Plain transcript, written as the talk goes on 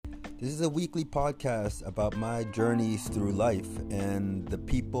This is a weekly podcast about my journeys through life and the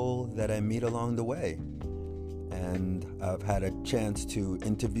people that I meet along the way. And I've had a chance to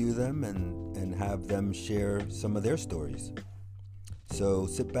interview them and have them share some of their stories. So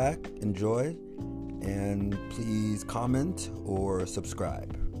sit back, enjoy, and please comment or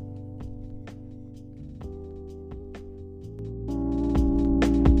subscribe.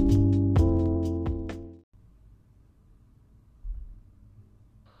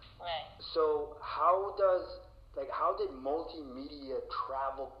 So how did multimedia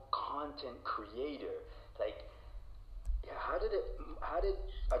travel content creator, how did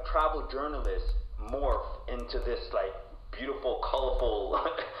a travel journalist morph into this beautiful, colorful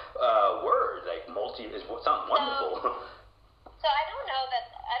word? It sounds wonderful. So I don't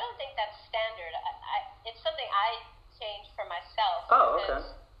think that's standard. It's something I changed for myself. Oh, okay.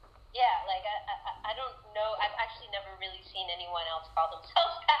 Yeah, I don't know. I've actually never really seen anyone else call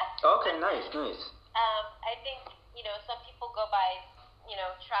themselves that. Okay, nice. I think, some people go by,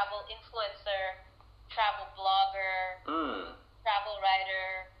 travel influencer, travel blogger, travel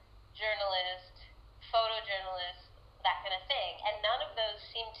writer, journalist, photojournalist, that kind of thing. And none of those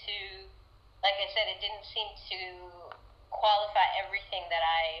seem to, like I said, it didn't seem to qualify everything that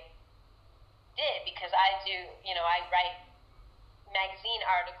I did, because I do, I write magazine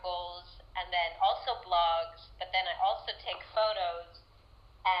articles and then also blogs, but then I also take photos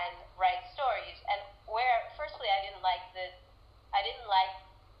and write stories. And firstly, I didn't like the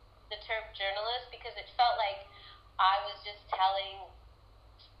term journalist, because it felt like I was just telling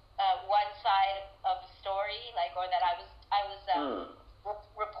one side of the story, or that I was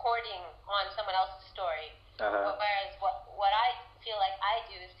reporting on someone else's story. Uh-huh. Whereas what I feel like I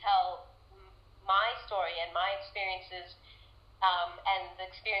do is tell my story and my experiences, and the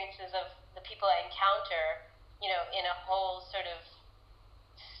experiences of the people I encounter, in a whole sort of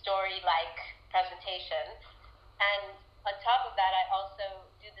story-like presentation. And on top of that, I also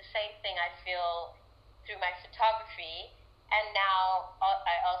do the same thing, I feel, through my photography. And now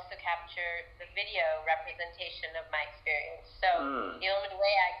I also capture the video representation of my experience. So the only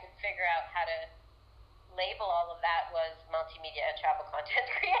way I could figure out how to label all of that was multimedia and travel content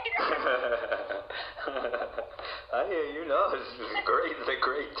creator. I hear you. It's great. It's a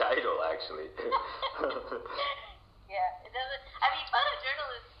great title, actually. Yeah, it doesn't.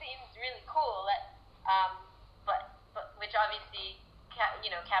 Photojournalist seems really cool. But which obviously,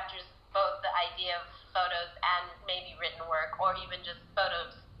 captures both the idea of photos and maybe written work, or even just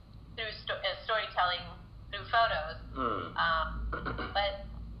photos through storytelling through photos.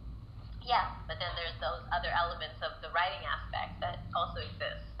 But then there's those other elements of the writing aspect that also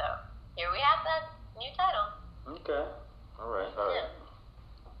exist. So here we have that new title. Okay. All right. Yeah.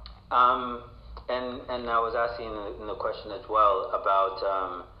 And I was asking in the question as well about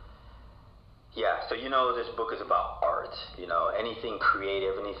so this book is about art, anything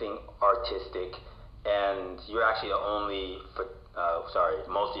creative, anything artistic, and you're actually the only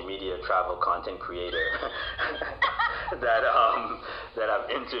multimedia travel content creator that I'm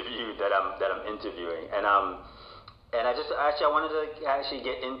interviewing, and I wanted to actually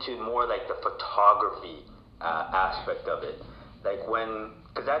get into more the photography aspect of it,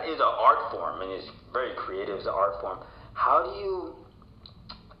 because that is an art form and it's very creative as an art form. How do you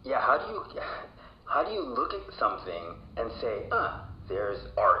look at something and say, there's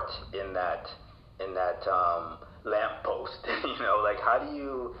art in that lamppost? How do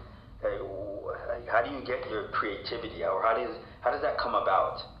you get your creativity out, or how does that come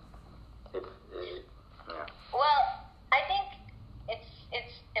about? Well, I think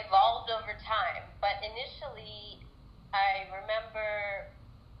it's evolved over time, but initially I remember,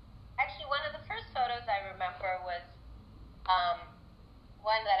 actually one of the first photos I remember was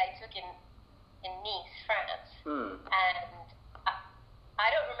one that I took in Nice, France. And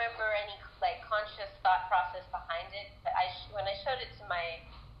I don't remember any conscious thought process behind it, but when I showed it to my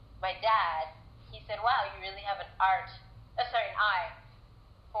dad, he said, "Wow, you really have an eye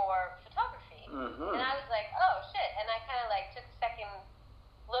for photography." And I was like, "Oh shit!" And I kind of took a second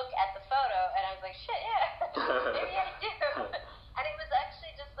look at the photo, and I was like, "Shit, yeah, maybe I do." And it was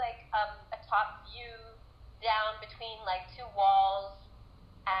actually just a top view down between two walls,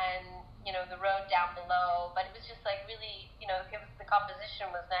 and the road down below, but it was just really, the composition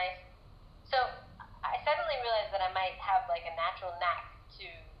was nice. So I suddenly realized that I might have a natural knack to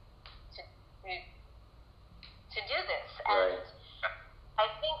do this. Right. And I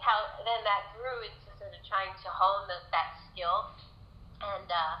think how then that grew into sort of trying to hone that skill, and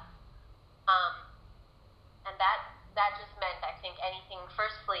that just meant, I think, anything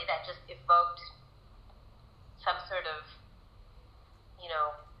firstly that just evoked some sort of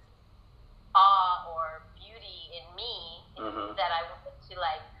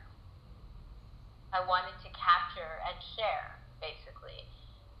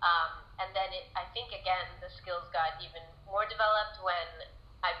think, again, the skills got even more developed when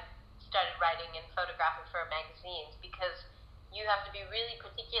I started writing and photographing for magazines, because you have to be really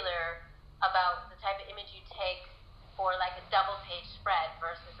particular about the type of image you take for like a double page spread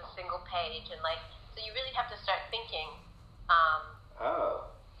versus a single page, and like, so you really have to start thinking.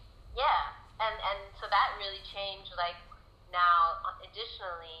 Yeah, and so that really changed. Like now,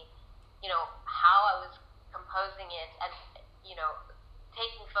 additionally, how I was composing it, and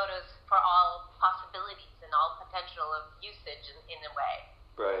taking photos for all possibilities and all potential of usage in a way.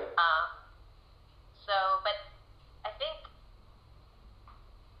 Right. But I think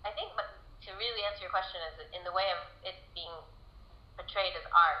to really answer your question, is in the way of it being portrayed as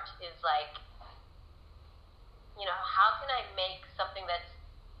art, is like, how can I make something that's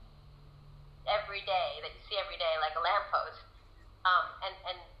every day, that you see every day, like a lamppost,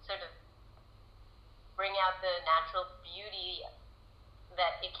 and sort of bring out the natural beauty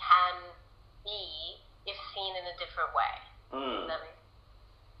that it can be if seen in a different way.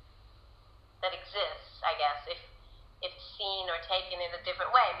 That exists, I guess, if seen or taken in a different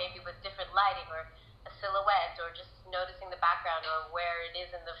way, maybe with different lighting or a silhouette, or just noticing the background or where it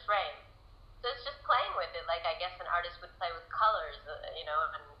is in the frame. So it's just playing with it, like I guess an artist would play with colors,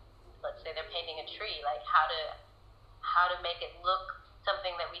 and let's say they're painting a tree, like how to make it look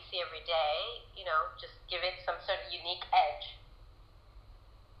something that we see every day, just give it some sort of unique edge.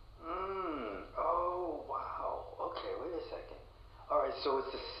 Oh, wow. Okay, wait a second. All right, so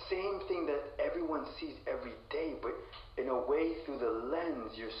it's the same thing that everyone sees every day, but in a way, through the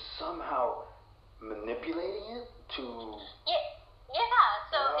lens, you're somehow manipulating it to... Yeah,